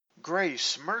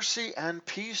grace, mercy, and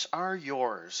peace are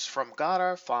yours from God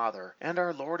our Father and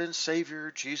our Lord and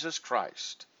Savior Jesus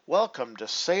Christ. Welcome to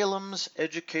Salem's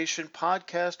Education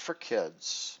Podcast for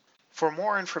Kids. For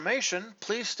more information,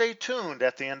 please stay tuned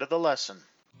at the end of the lesson.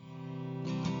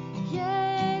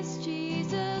 Yes,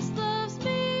 Jesus loves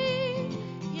me.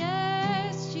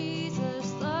 Yes,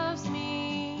 Jesus loves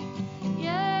me.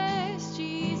 Yes,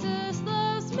 Jesus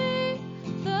loves me.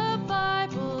 The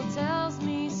Bible tells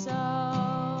me so.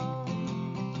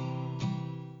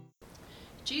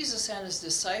 Jesus and his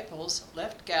disciples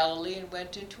left Galilee and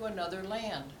went into another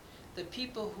land. The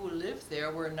people who lived there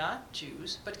were not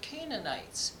Jews, but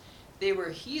Canaanites. They were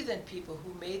heathen people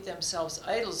who made themselves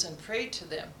idols and prayed to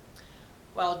them.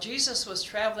 While Jesus was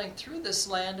traveling through this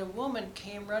land, a woman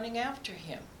came running after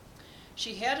him.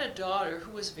 She had a daughter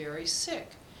who was very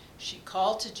sick. She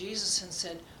called to Jesus and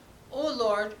said, "O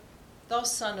Lord, thou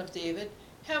Son of David,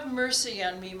 have mercy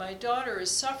on me. My daughter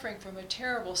is suffering from a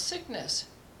terrible sickness."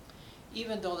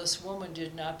 Even though this woman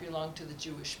did not belong to the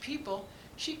Jewish people,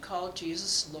 she called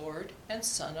Jesus Lord and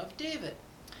Son of David.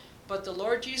 But the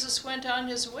Lord Jesus went on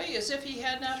his way as if he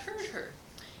had not heard her.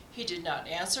 He did not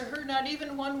answer her, not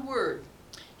even one word.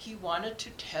 He wanted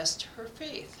to test her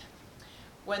faith.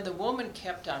 When the woman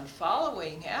kept on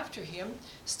following after him,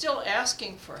 still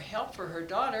asking for help for her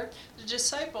daughter, the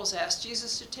disciples asked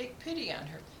Jesus to take pity on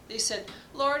her. They said,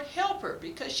 "Lord, help her,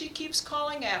 because she keeps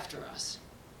calling after us."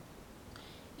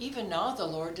 Even now the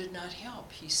Lord did not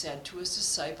help. He said to his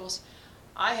disciples,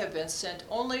 "I have been sent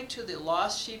only to the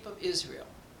lost sheep of Israel."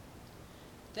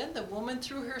 Then the woman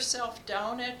threw herself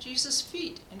down at Jesus'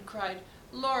 feet and cried,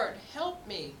 "Lord, help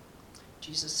me."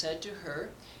 Jesus said to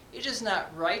her, "It is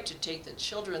not right to take the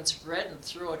children's bread and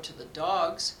throw it to the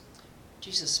dogs."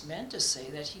 Jesus meant to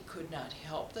say that he could not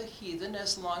help the heathen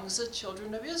as long as the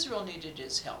children of Israel needed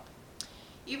his help.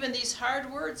 Even these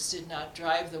hard words did not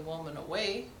drive the woman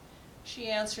away.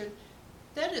 She answered,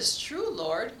 "That is true,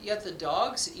 Lord, yet the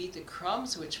dogs eat the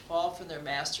crumbs which fall from their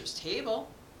master's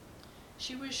table."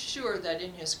 She was sure that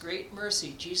in his great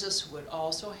mercy, Jesus would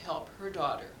also help her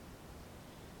daughter.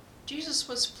 Jesus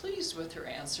was pleased with her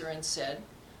answer and said,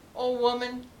 "O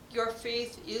woman, your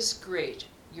faith is great.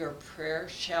 Your prayer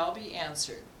shall be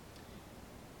answered."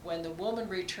 When the woman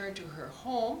returned to her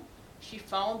home, she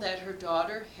found that her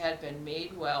daughter had been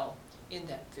made well in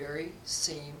that very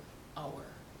same hour.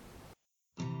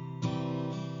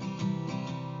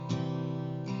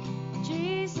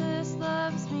 Jesus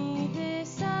loves me,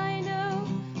 this I know,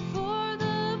 for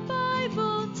the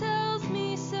Bible tells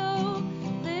me so.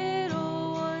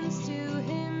 Little ones to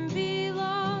him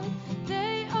belong.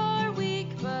 They are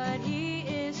weak, but he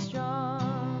is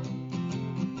strong.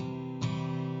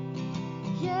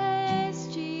 Yes,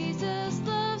 Jesus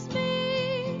loves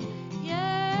me.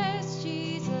 Yes,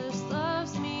 Jesus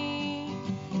loves me.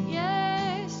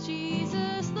 Yes,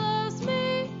 Jesus loves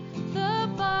me. The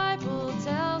Bible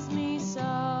tells me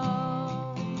so.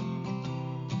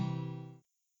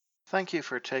 Thank you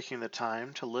for taking the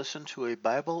time to listen to a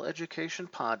Bible education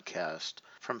podcast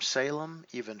from Salem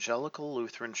Evangelical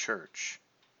Lutheran Church.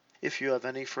 If you have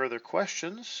any further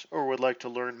questions or would like to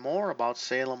learn more about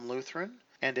Salem Lutheran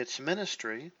and its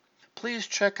ministry, please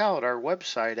check out our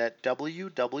website at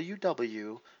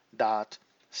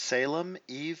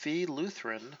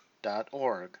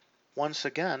www.salemevlutheran.org. Once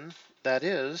again, that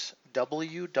is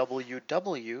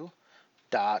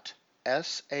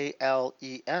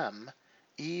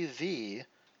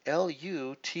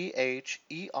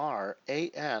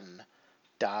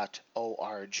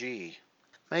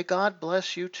May God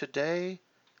bless you today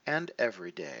and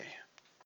every day.